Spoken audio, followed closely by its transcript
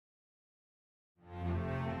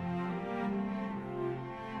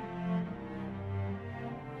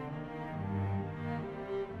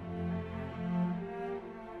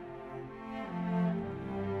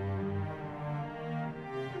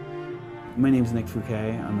My name's Nick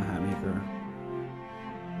Fouquet, I'm a hat maker.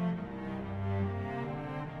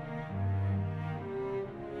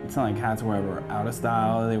 It's not like hats were ever out of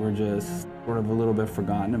style, they were just sort of a little bit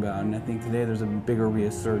forgotten about, and I think today there's a bigger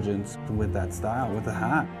resurgence with that style, with the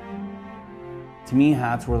hat. To me,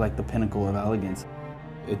 hats were like the pinnacle of elegance.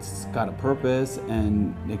 It's got a purpose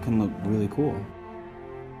and it can look really cool.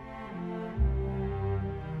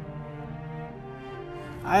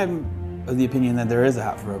 I'm of the opinion that there is a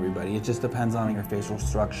hat for everybody. It just depends on your facial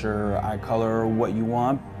structure, eye color, what you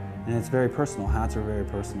want, and it's very personal. Hats are very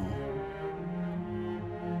personal.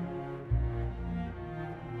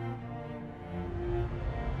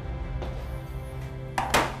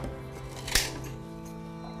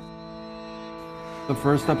 The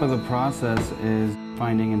first step of the process is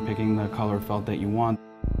finding and picking the color felt that you want.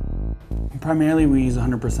 Primarily we use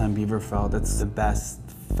 100% beaver felt. That's the best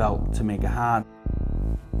felt to make a hat.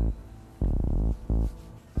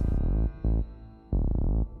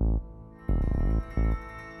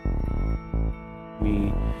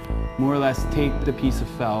 We more or less take the piece of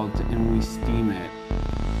felt and we steam it.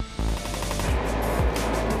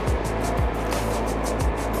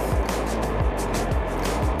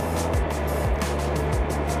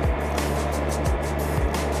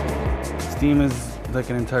 Steam is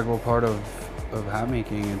like an integral part of hat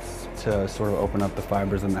making. It's to sort of open up the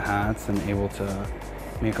fibers in the hats and able to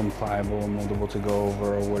make them pliable and moldable to go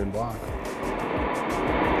over a wooden block.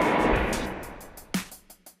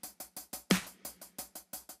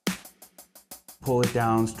 Pull it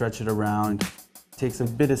down, stretch it around. It takes a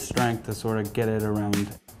bit of strength to sort of get it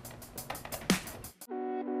around.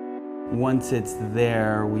 Once it's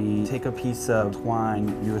there, we take a piece of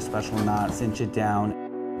twine, do a special knot, cinch it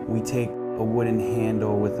down. We take a wooden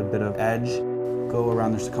handle with a bit of edge, go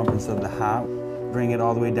around the circumference of the hat, bring it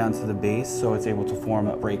all the way down to the base so it's able to form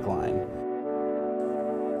a break line.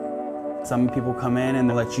 Some people come in and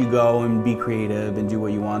they let you go and be creative and do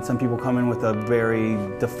what you want. Some people come in with a very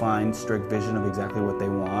defined, strict vision of exactly what they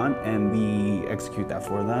want, and we execute that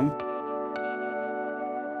for them.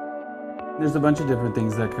 There's a bunch of different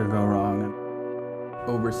things that could go wrong.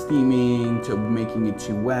 Over steaming to making it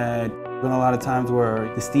too wet. There's been a lot of times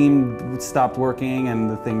where the steam stopped working and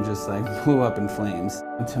the thing just like blew up in flames.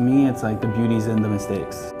 And to me, it's like the beauty's in the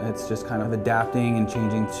mistakes. It's just kind of adapting and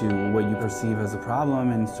changing to what you perceive as a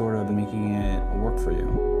problem and sort of making it work for you.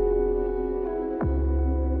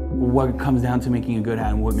 What comes down to making a good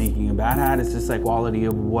hat and what making a bad hat is just like quality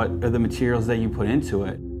of what are the materials that you put into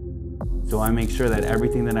it. So I make sure that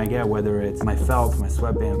everything that I get, whether it's my felt, my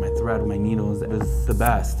sweatband, my thread, my needles, is the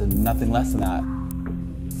best and nothing less than that.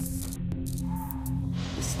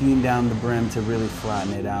 Steam down the brim to really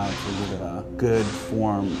flatten it out to give it a good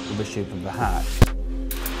form of the shape of the hat.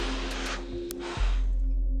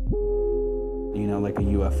 You know, like a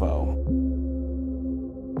UFO.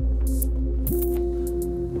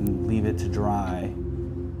 And leave it to dry.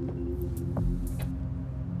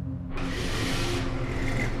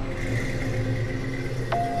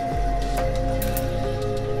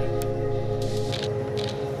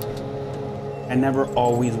 I never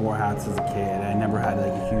always wore hats as a kid. I never had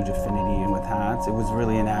like a huge affinity with hats. It was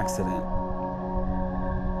really an accident.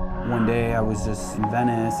 One day I was just in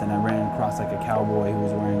Venice and I ran across like a cowboy who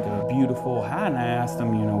was wearing a beautiful hat, and I asked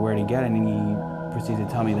him, you know, where'd he get it, and he proceeded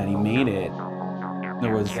to tell me that he made it.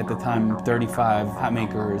 There was at the time 35 hat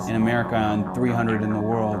makers in America and 300 in the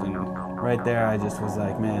world, and right there I just was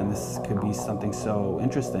like, man, this could be something so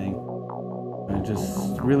interesting. I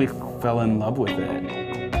just really fell in love with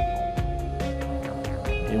it.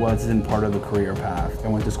 It wasn't part of the career path. I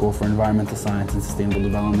went to school for environmental science and sustainable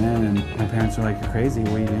development, and my parents were like, you're crazy,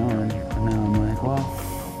 what are you doing? And now I'm like, well,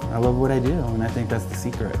 I love what I do, and I think that's the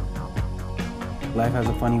secret. Life has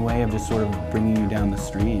a funny way of just sort of bringing you down the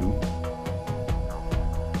stream.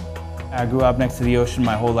 I grew up next to the ocean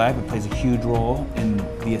my whole life. It plays a huge role in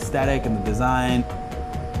the aesthetic and the design.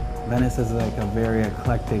 Venice is like a very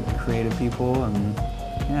eclectic, creative people, and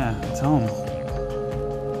yeah, it's home.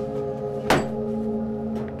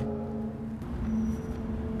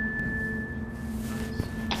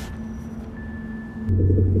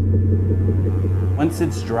 Once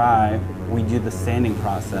it's dry, we do the sanding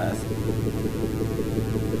process.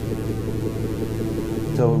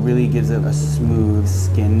 So it really gives it a smooth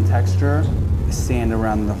skin texture. Sand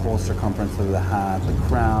around the whole circumference of the hat, the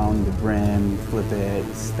crown, the brim, flip it,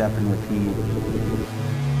 step and repeat.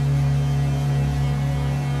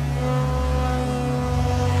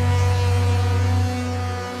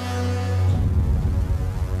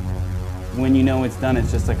 When you know it's done,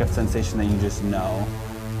 it's just like a sensation that you just know.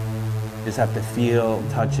 You just have to feel,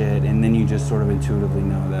 touch it, and then you just sort of intuitively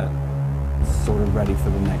know that it's sort of ready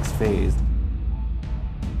for the next phase.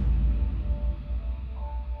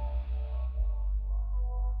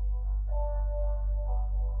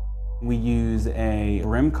 We use a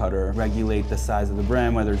brim cutter to regulate the size of the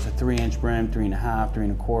brim, whether it's a 3-inch brim, 3.5,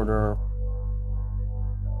 3.25.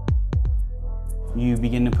 You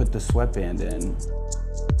begin to put the sweatband in.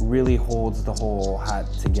 Really holds the whole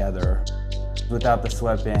hat together. Without the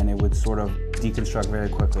sweatband, it would sort of deconstruct very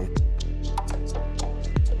quickly.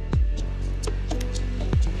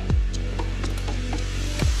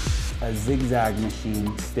 A zigzag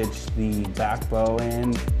machine stitched the back bow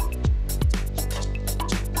in.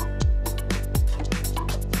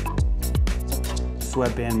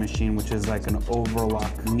 Sweatband machine, which is like an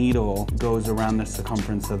overlock needle, goes around the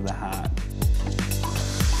circumference of the hat.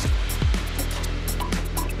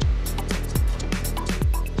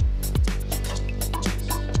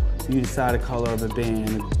 You decide a color of a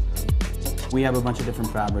band. We have a bunch of different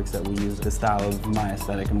fabrics that we use, the style of my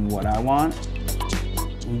aesthetic and what I want.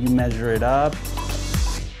 You measure it up.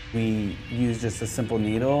 We use just a simple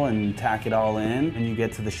needle and tack it all in, and you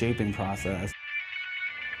get to the shaping process.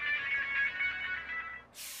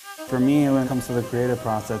 For me, when it comes to the creative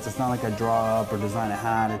process, it's not like I draw up or design a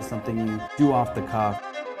hat. It's something you do off the cuff.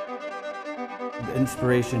 The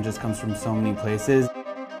inspiration just comes from so many places.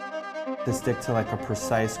 To stick to like a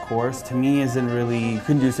precise course, to me, isn't really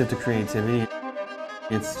conducive to creativity.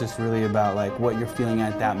 It's just really about like what you're feeling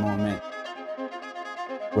at that moment.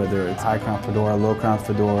 Whether it's high crown fedora, low crown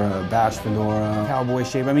fedora, bash fedora, cowboy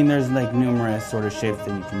shape. I mean, there's like numerous sort of shapes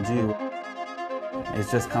that you can do. It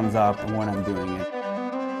just comes up when I'm doing it.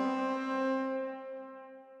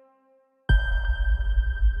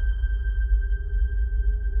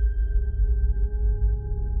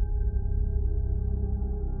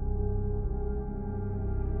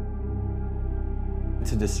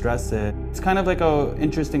 To distress it, it's kind of like an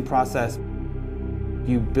interesting process.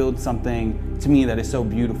 You build something, to me, that is so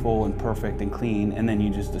beautiful and perfect and clean, and then you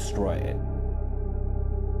just destroy it.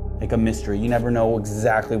 Like a mystery. You never know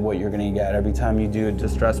exactly what you're gonna get. Every time you do a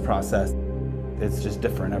distress process, it's just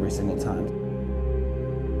different every single time.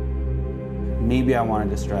 Maybe I want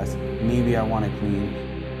to distress, maybe I want to clean.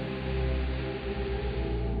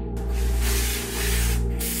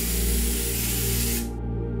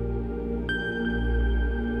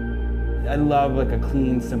 I love like a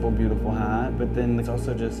clean, simple, beautiful hat, but then it's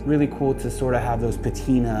also just really cool to sort of have those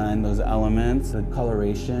patina and those elements, the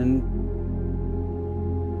coloration.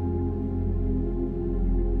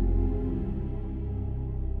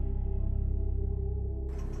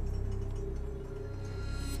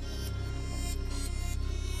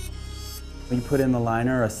 You put in the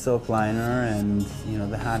liner, a silk liner, and you know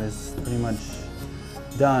the hat is pretty much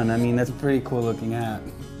done. I mean, that's a pretty cool looking hat.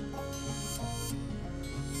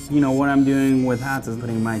 You know, what I'm doing with hats is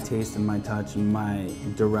putting my taste and my touch and my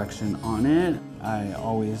direction on it. I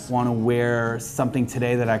always want to wear something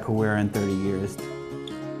today that I could wear in 30 years.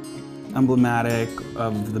 Emblematic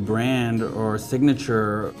of the brand or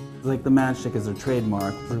signature, like the matchstick is a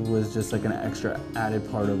trademark. It was just like an extra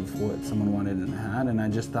added part of what someone wanted in a hat, and I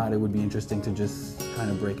just thought it would be interesting to just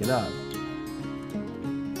kind of break it up.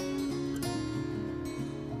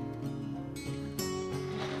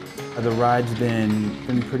 The ride's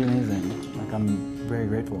been pretty amazing. Like, I'm very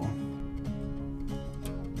grateful.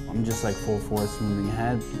 I'm just like full force moving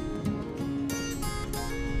ahead.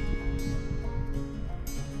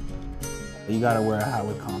 You gotta wear a hat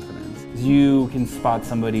with confidence. You can spot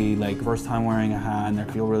somebody like first time wearing a hat and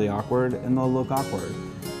they feel really awkward and they'll look awkward.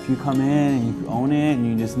 If you come in and you own it and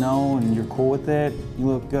you just know and you're cool with it, you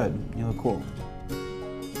look good, you look cool.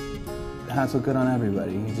 Hats look good on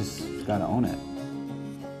everybody, you just gotta own it.